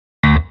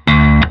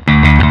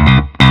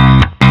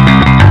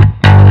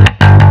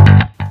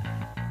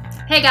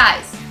Hey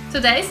guys,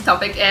 today's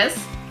topic is: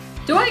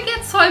 do I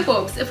get soy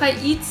boobs if I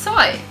eat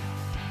soy?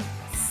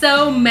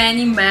 So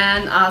many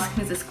men ask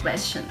me this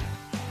question,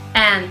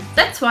 and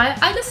that's why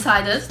I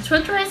decided to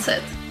address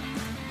it.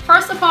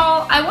 First of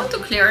all, I want to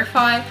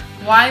clarify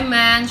why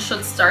men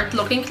should start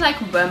looking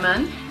like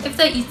women if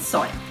they eat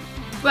soy.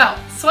 Well,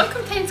 soy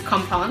contains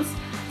compounds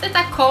that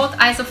are called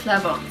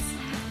isoflavones,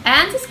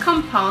 and these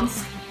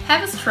compounds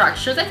have a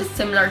structure that is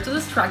similar to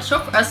the structure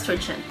of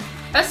estrogen.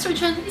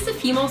 Estrogen is a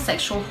female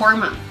sexual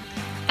hormone,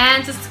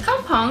 and these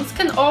compounds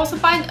can also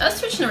bind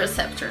estrogen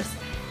receptors.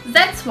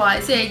 That's why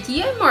the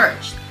idea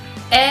emerged: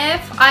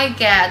 if I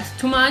get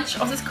too much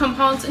of these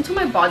compounds into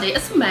my body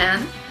as a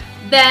man,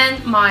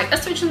 then my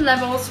estrogen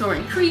levels will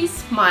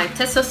increase, my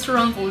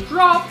testosterone will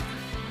drop,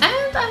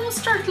 and I will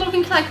start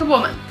looking like a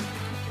woman.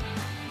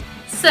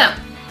 So,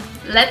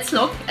 let's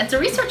look at the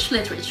research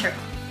literature.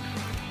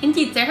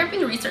 Indeed, there have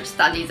been research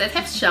studies that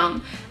have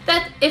shown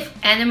that if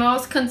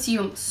animals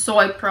consume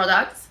soy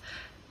products,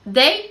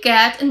 they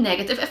get a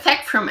negative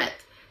effect from it.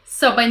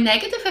 So by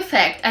negative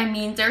effect, I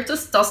mean their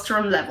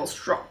testosterone levels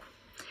drop.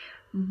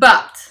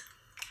 But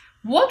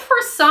what for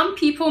some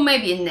people may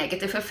be a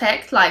negative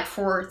effect, like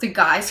for the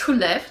guys who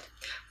lived,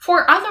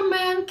 for other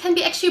men can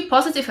be actually a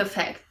positive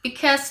effect,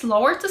 because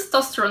lower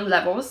testosterone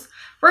levels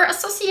were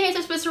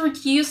associated with a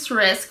reduced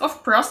risk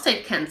of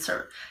prostate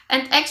cancer.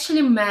 And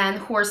actually men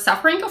who are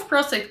suffering of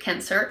prostate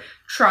cancer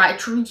try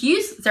to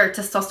reduce their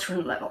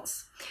testosterone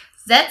levels.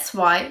 That's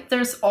why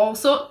there's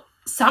also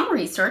some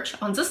research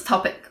on this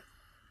topic.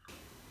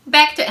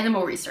 Back to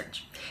animal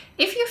research.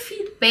 If you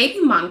feed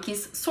baby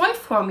monkeys soy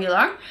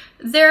formula,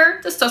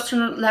 their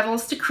testosterone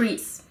levels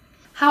decrease.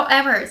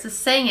 However, the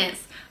thing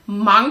is,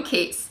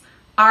 monkeys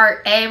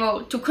are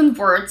able to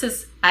convert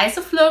these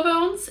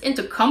isoflavones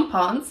into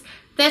compounds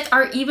that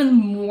are even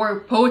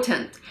more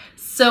potent,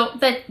 so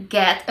that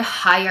get a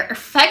higher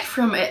effect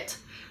from it,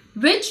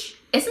 which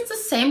isn't the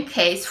same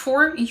case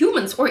for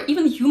humans or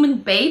even human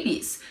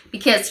babies,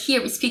 because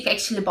here we speak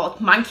actually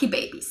about monkey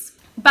babies.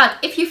 But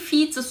if you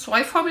feed the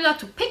soy formula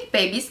to pig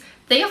babies,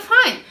 they are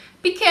fine,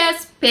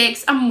 because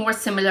pigs are more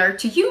similar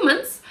to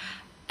humans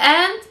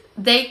and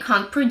they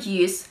can't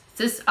produce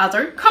this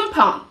other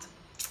compound.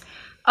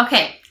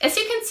 Okay, as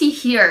you can see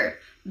here,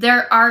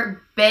 there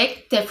are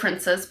big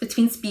differences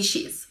between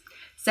species.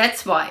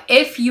 That's why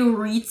if you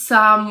read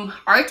some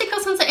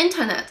articles on the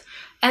internet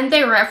and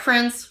they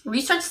reference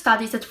research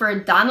studies that were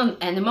done on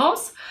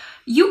animals,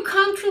 you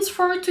can't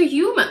transfer it to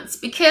humans,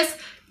 because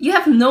you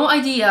have no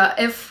idea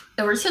if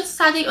a research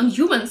study on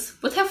humans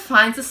would have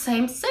found the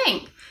same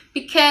thing,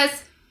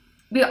 because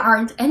we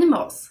aren't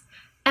animals.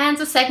 And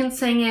the second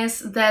thing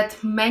is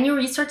that many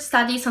research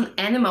studies on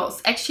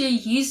animals actually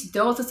use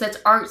doses that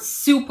are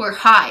super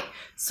high,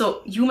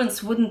 so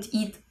humans wouldn't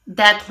eat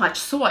that much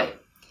soy.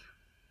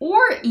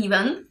 Or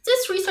even,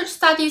 these research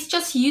studies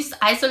just used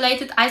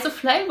isolated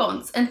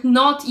isoflavones and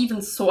not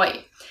even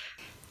soy.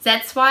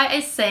 That's why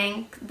I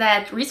think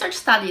that research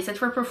studies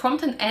that were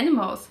performed on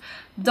animals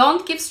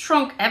don't give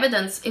strong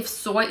evidence if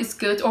soy is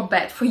good or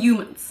bad for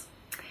humans.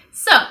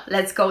 So,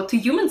 let's go to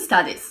human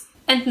studies.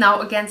 And now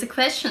again the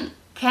question: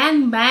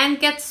 can men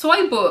get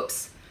soy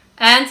boobs?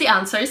 And the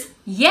answer is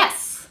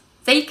yes,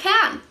 they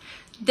can.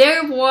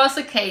 There was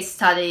a case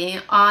study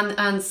on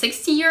a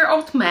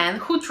 60-year-old man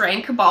who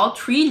drank about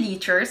 3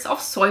 liters of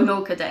soy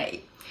milk a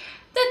day.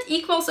 That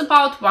equals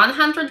about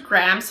 100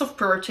 grams of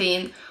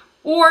protein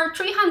or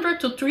 300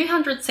 to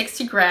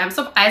 360 grams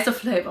of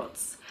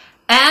isoflavones.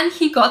 And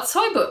he got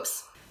soy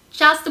boobs.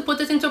 Just to put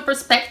it into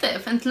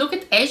perspective and look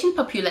at Asian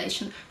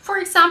population, for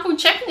example,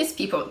 Japanese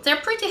people, they're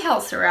pretty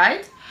healthy,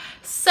 right?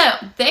 So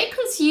they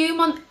consume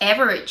on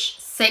average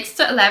 6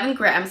 to 11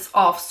 grams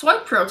of soy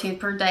protein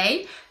per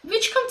day,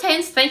 which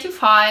contains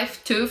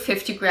 25 to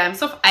 50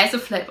 grams of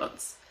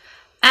isoflavones.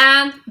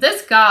 And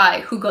this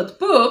guy who got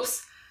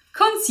boobs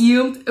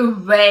consumed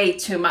way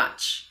too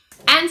much.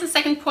 And the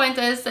second point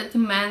is that the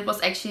man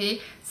was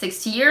actually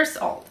 60 years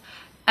old.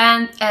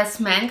 And as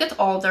men get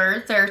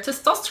older, their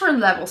testosterone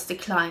levels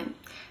decline.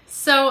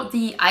 So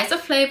the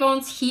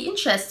isoflavones he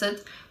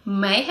ingested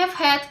may have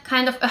had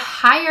kind of a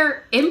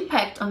higher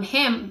impact on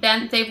him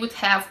than they would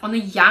have on a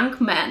young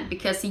man,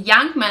 because a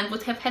young man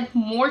would have had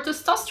more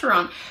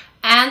testosterone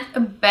and a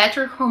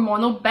better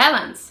hormonal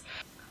balance.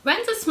 When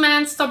this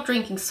man stopped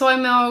drinking soy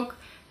milk,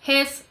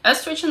 his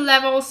estrogen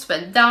levels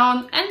went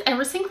down and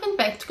everything went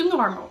back to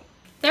normal.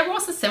 There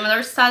was a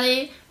similar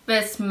study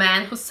with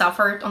men who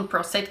suffered on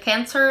prostate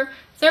cancer.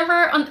 They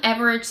were on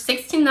average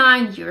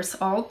 69 years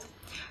old,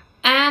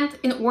 and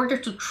in order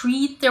to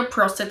treat their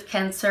prostate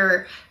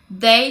cancer,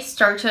 they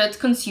started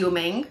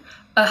consuming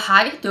a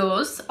high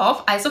dose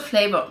of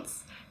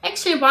isoflavones.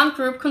 Actually, one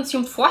group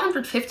consumed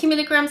 450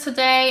 milligrams a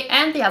day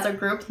and the other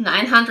group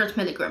 900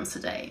 milligrams a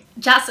day.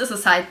 Just as a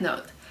side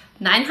note,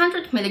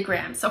 900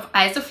 milligrams of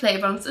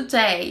isoflavones a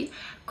day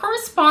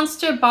corresponds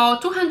to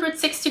about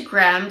 260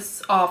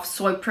 grams of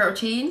soy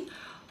protein,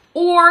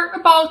 or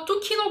about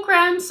 2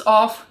 kilograms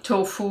of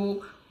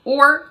tofu,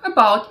 or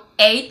about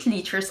 8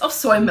 liters of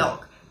soy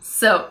milk,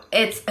 So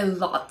it's a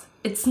lot.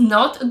 It's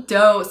not a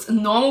dose a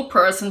normal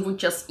person would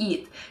just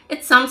eat.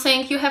 It's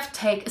something you have to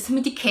take as a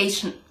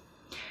medication.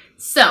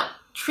 So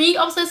 3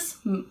 of these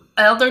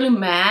elderly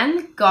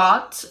men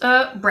got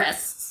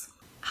breasts.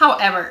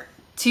 However,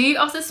 2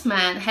 of these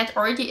men had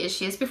already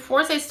issues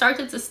before they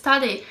started the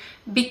study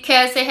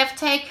because they have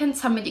taken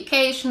some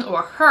medication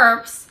or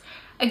herbs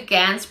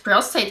against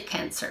prostate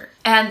cancer.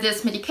 And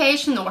this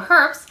medication or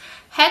herbs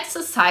had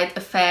the side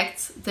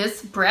effects,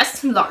 this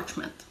breast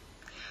enlargement.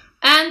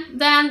 And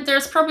then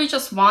there's probably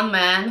just one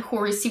man who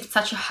received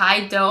such a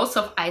high dose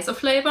of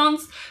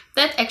isoflavones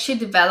that actually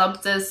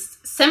developed these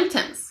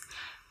symptoms,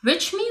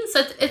 which means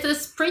that it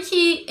is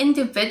pretty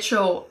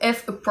individual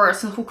if a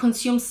person who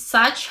consumes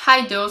such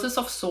high doses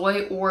of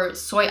soy or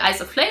soy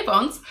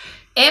isoflavones,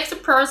 if the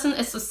person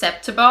is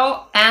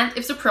susceptible and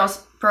if the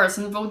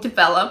person will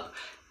develop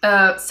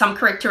some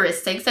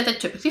characteristics that are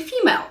typically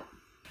female.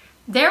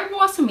 There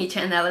was a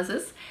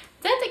meta-analysis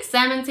that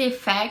examined the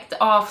effect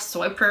of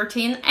soy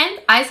protein and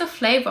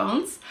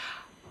isoflavones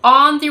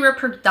on the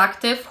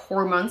reproductive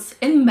hormones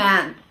in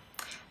men.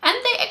 And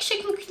they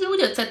actually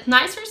concluded that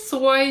neither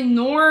soy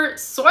nor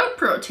soy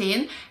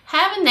protein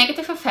have a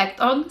negative effect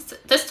on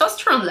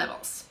testosterone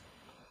levels.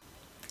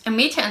 A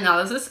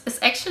meta-analysis is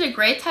actually a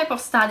great type of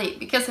study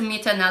because a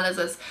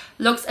meta-analysis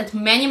looks at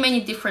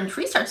many different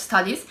research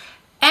studies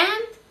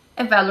and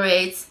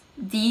evaluates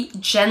the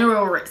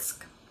general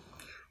risk.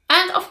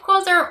 And of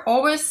course, there are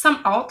always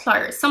some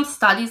outliers, some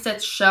studies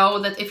that show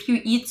that if you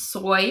eat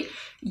soy,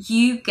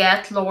 you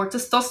get lower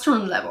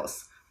testosterone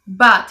levels.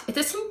 But it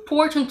is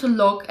important to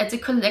look at the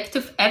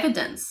collective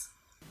evidence.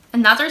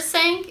 Another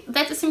thing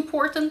that is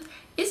important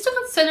is to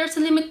consider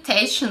the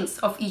limitations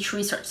of each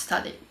research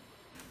study.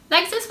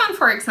 Like this one,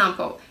 for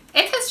example,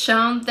 it has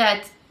shown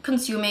that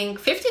consuming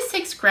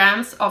 56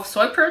 grams of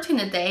soy protein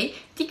a day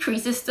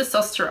decreases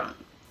testosterone.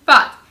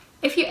 But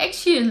if you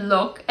actually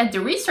look at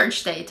the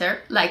research data,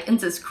 like in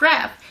this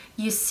graph,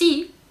 you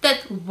see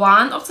that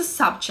one of the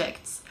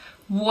subjects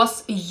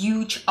was a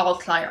huge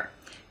outlier.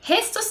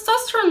 His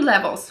testosterone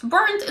levels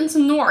weren't in the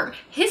norm.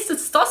 His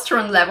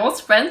testosterone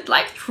levels went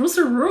like through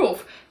the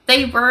roof.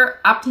 They were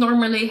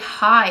abnormally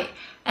high,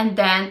 and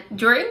then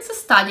during the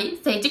study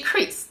they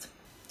decreased.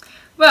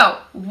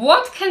 Well,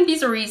 what can be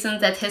the reason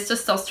that his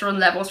testosterone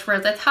levels were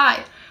that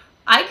high?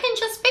 I can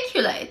just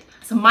speculate.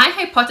 So my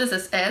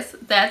hypothesis is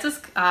that this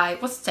guy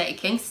was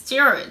taking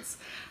steroids.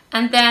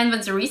 And then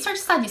when the research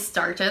study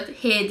started,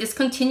 he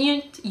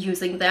discontinued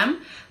using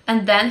them,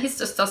 and then his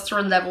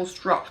testosterone levels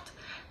dropped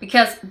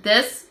because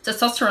this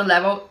testosterone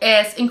level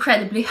is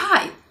incredibly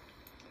high.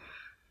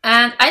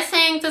 And I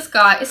think this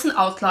guy is an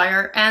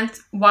outlier and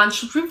one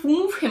should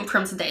remove him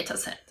from the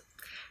dataset.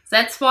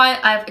 That's why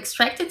I've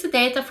extracted the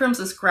data from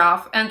this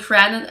graph and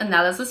ran an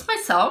analysis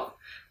myself.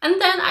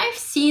 And then I've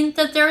seen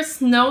that there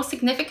is no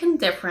significant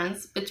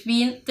difference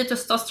between the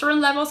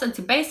testosterone levels at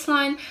the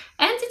baseline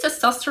and the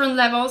testosterone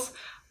levels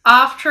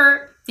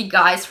after the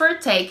guys were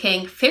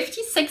taking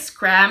 56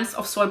 grams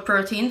of soy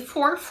protein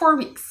for 4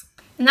 weeks.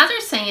 Another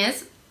thing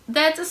is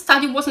that the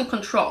study wasn't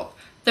controlled.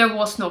 There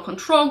was no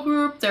control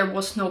group, there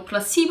was no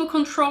placebo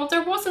control,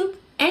 there wasn't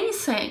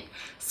anything.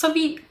 So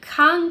we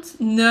can't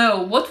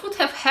know what would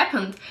have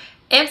happened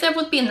if there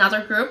would be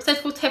another group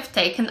that would have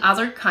taken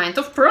other kind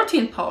of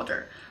protein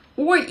powder,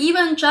 or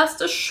even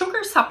just a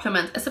sugar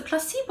supplement as a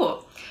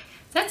placebo.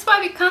 That's why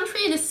we can't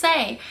really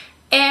say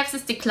if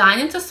this decline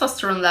in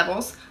testosterone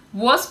levels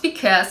was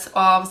because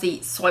of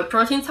the soy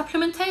protein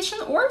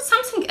supplementation or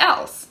something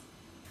else.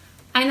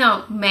 I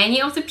know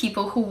many of the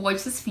people who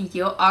watch this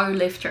video are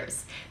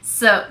lifters,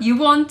 so you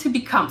want to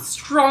become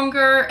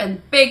stronger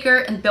and bigger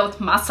and build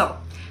muscle.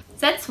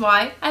 That's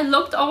why I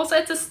looked also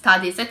at the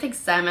studies that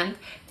examined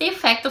the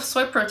effect of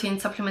soy protein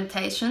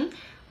supplementation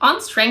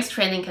on strength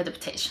training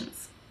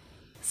adaptations.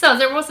 So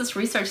there was this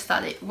research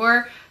study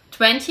where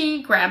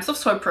 20 grams of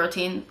soy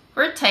protein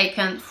were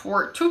taken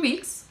for 2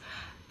 weeks,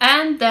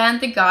 and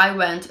then the guy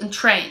went and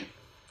trained.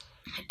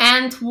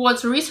 And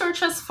what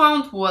researchers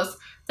found was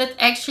that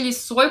actually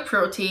soy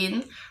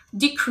protein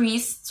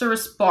decreased the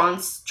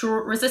response to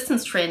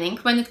resistance training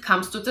when it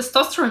comes to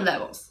testosterone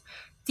levels.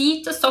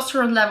 The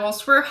testosterone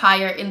levels were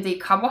higher in the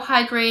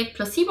carbohydrate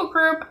placebo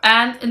group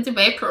and in the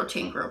whey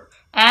protein group,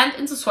 and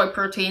in the soy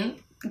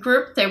protein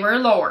group they were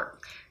lower.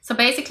 So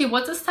basically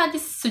what the study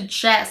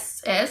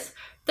suggests is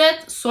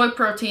that soy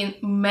protein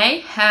may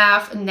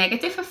have a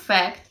negative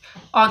effect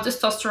on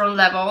testosterone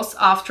levels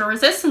after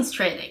resistance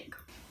training.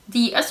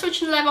 The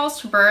estrogen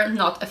levels were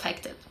not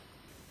affected.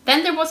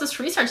 Then there was this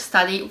research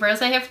study where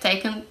they have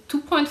taken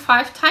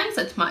 2.5 times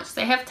that much.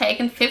 They have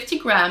taken 50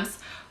 grams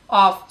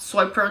of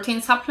soy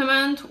protein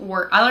supplement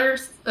or other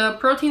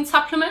protein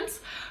supplements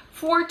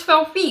for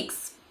 12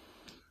 weeks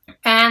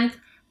and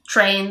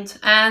trained,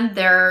 and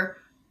their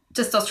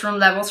testosterone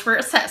levels were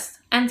assessed.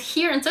 And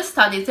here in this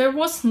study, there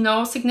was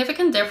no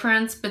significant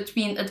difference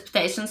between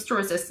adaptations to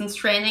resistance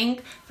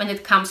training when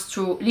it comes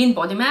to lean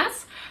body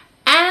mass,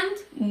 and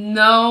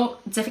no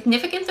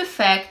significant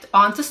effect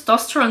on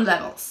testosterone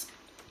levels.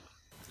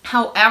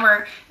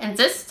 However, in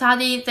this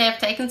study, they have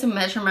taken the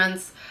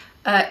measurements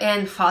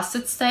in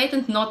fasted state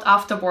and not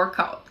after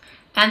workout.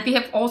 And we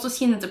have also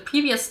seen in the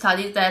previous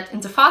study that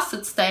in the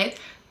fasted state,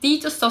 the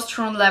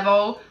testosterone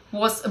level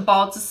was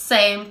about the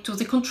same to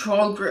the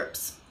control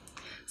groups.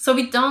 So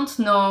we don't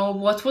know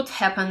what would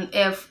happen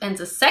if in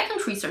the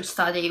second research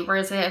study,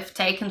 where they have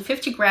taken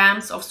 50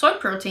 grams of soy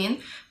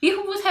protein, we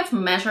would have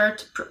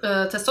measured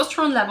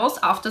testosterone levels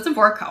after the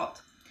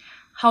workout.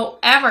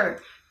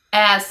 However,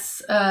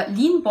 as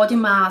lean body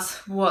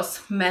mass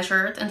was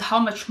measured and how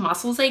much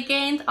muscle they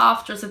gained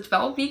after the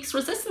 12 weeks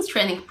resistance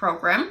training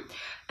program,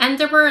 and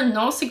there were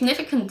no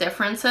significant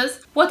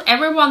differences, what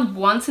everyone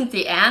wants in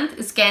the end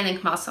is gaining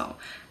muscle,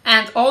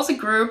 and all the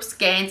groups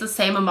gained the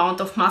same amount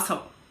of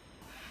muscle.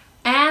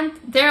 And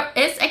there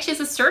is actually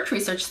a third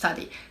research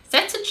study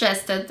that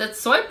suggested that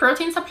soy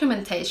protein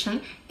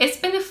supplementation is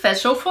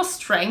beneficial for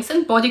strength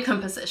and body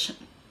composition.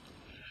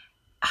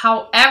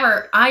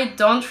 However, I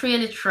don't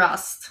really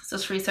trust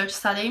this research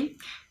study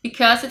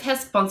because it has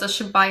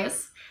sponsorship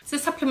bias. The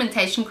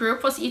supplementation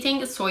group was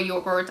eating a soy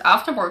yogurt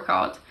after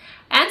workout,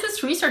 and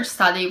this research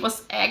study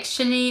was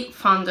actually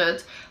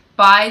funded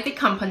by the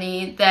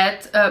company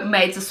that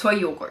made the soy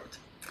yogurt.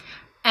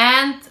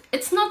 And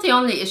it's not the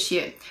only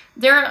issue.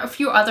 There are a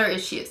few other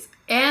issues.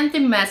 And the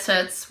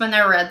methods, when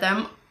I read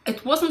them,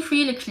 it wasn't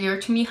really clear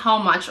to me how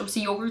much of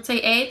the yogurt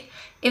they ate.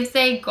 If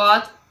they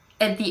got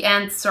at the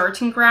end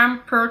 13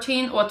 gram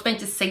protein or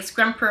 26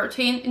 gram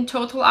protein in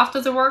total after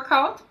the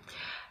workout.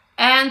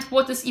 And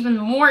what is even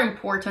more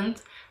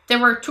important, there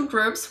were two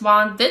groups.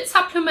 One did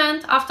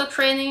supplement after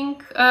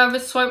training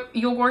with soy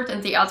yogurt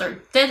and the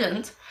other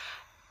didn't.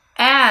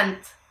 And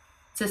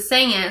the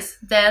thing is,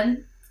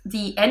 then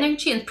the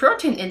energy and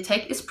protein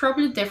intake is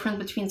probably different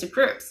between the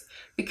groups,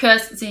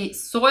 because the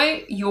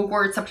soy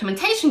yogurt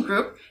supplementation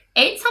group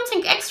ate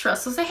something extra.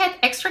 So they had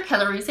extra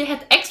calories, they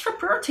had extra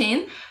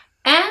protein,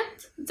 and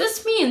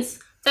this means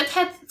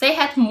that they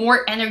had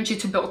more energy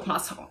to build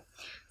muscle.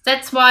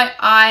 That's why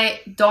I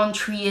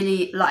don't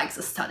really like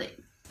the study.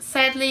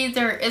 Sadly,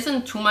 there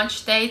isn't too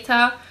much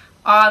data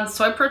on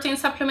soy protein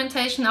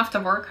supplementation after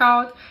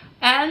workout,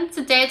 and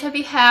the data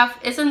we have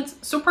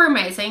isn't super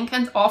amazing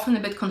and often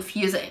a bit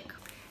confusing.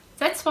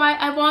 That's why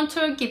I want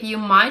to give you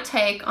my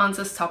take on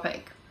this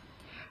topic.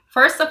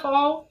 First of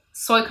all,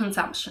 soy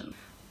consumption.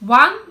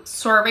 1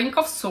 serving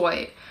of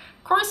soy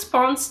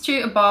corresponds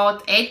to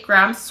about 8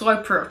 grams soy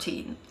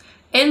protein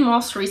in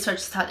most research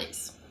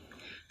studies.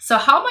 So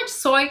how much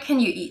soy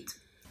can you eat?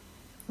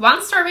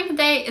 1 serving a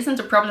day isn't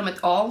a problem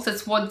at all.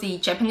 That's what the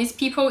Japanese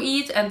people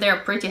eat, and they're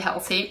pretty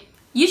healthy.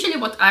 Usually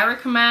what I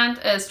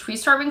recommend is 3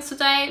 servings a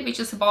day, which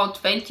is about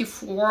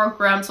 24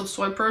 grams of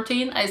soy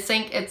protein. I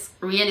think it's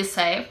really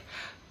safe.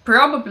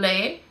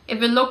 Probably, if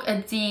we look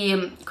at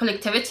the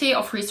collectivity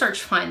of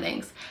research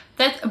findings,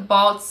 that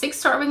about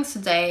 6 servings a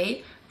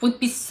day would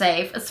be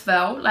safe as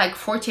well, like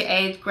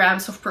 48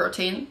 grams of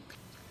protein.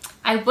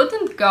 I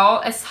wouldn't go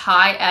as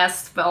high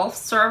as 12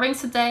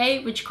 servings a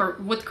day, which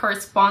would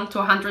correspond to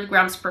 100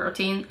 grams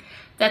protein.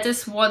 That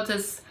is what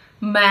this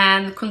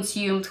man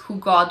consumed who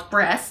got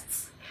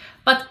breasts.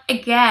 But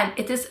again,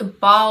 it is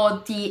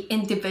about the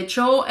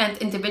individual and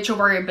individual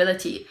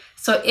variability.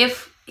 So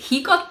if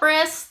he got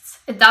breasts,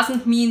 it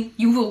doesn't mean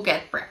you will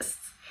get breasts.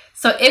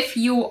 So if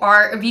you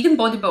are a vegan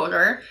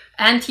bodybuilder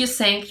and you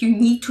think you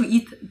need to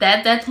eat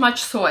that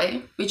much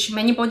soy, which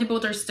many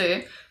bodybuilders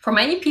do, for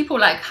many people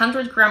like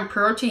 100 gram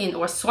protein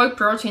or soy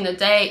protein a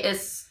day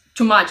is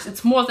too much.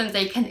 It's more than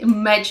they can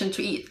imagine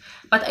to eat.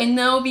 But I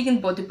know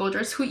vegan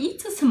bodybuilders who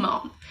eat this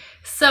amount.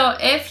 So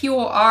if you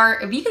are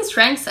a vegan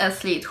strength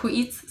athlete who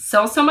eats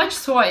so much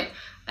soy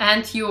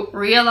and you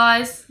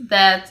realize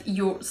that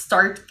you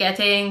start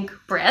getting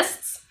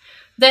breasts,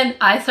 then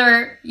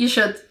either you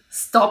should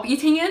stop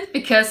eating it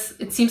because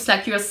it seems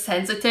like you're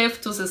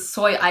sensitive to the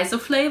soy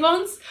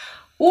isoflavones,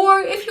 or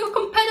if you're a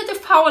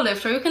competitive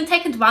powerlifter, you can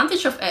take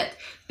advantage of it,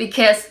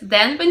 because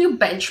then when you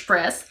bench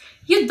press,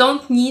 you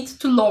don't need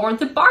to lower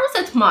the bar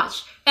that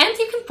much and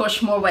you can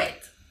push more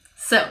weight.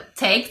 So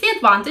take the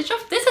advantage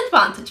of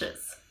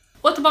disadvantages.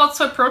 What about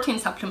soy protein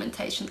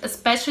supplementation,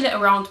 especially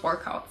around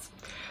workouts?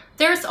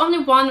 There's only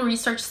one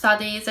research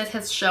study that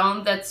has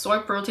shown that soy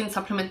protein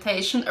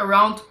supplementation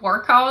around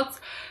workouts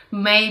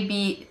may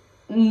be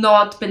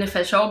not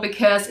beneficial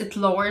because it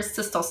lowers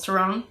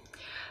testosterone.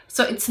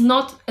 So it's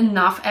not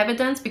enough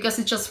evidence because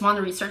it's just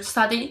one research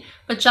study.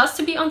 But just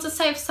to be on the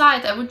safe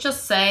side, I would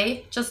just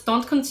say, just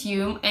don't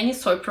consume any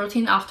soy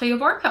protein after your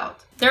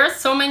workout. There are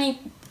so many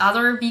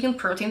other vegan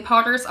protein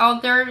powders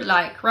out there,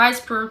 like rice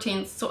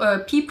protein,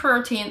 pea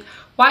protein.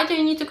 Why do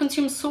you need to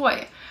consume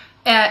soy?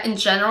 In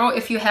general,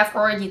 if you have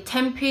already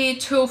tempeh,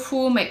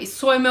 tofu, maybe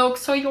soy milk,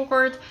 soy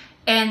yogurt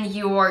in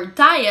your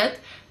diet,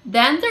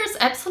 then there's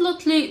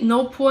absolutely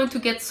no point to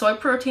get soy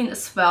protein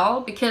as well,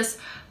 because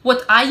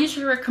what I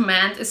usually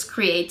recommend is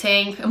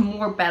creating a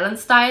more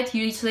balanced diet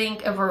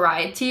using a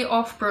variety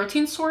of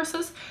protein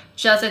sources,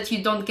 just that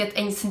you don't get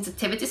any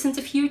sensitivities in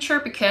the future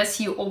because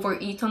you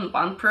overeat on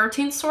one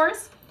protein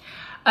source.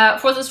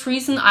 For this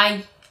reason,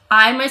 I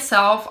I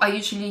myself, I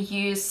usually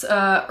use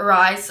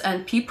rice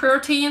and pea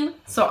protein,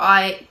 so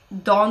I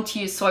don't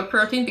use soy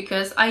protein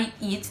because I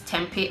eat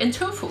tempeh and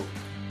tofu.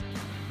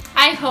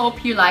 I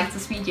hope you liked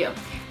this video.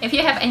 If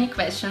you have any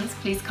questions,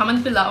 please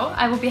comment below.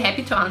 I will be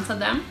happy to answer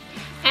them.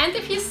 And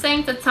if you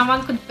think that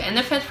someone could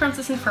benefit from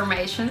this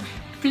information,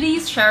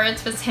 please share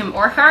it with him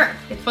or her.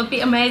 It would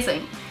be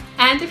amazing.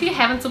 And if you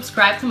haven't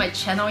subscribed to my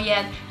channel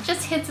yet,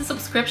 just hit the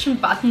subscription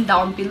button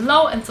down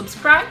below and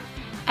subscribe.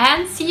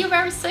 And see you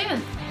very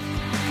soon.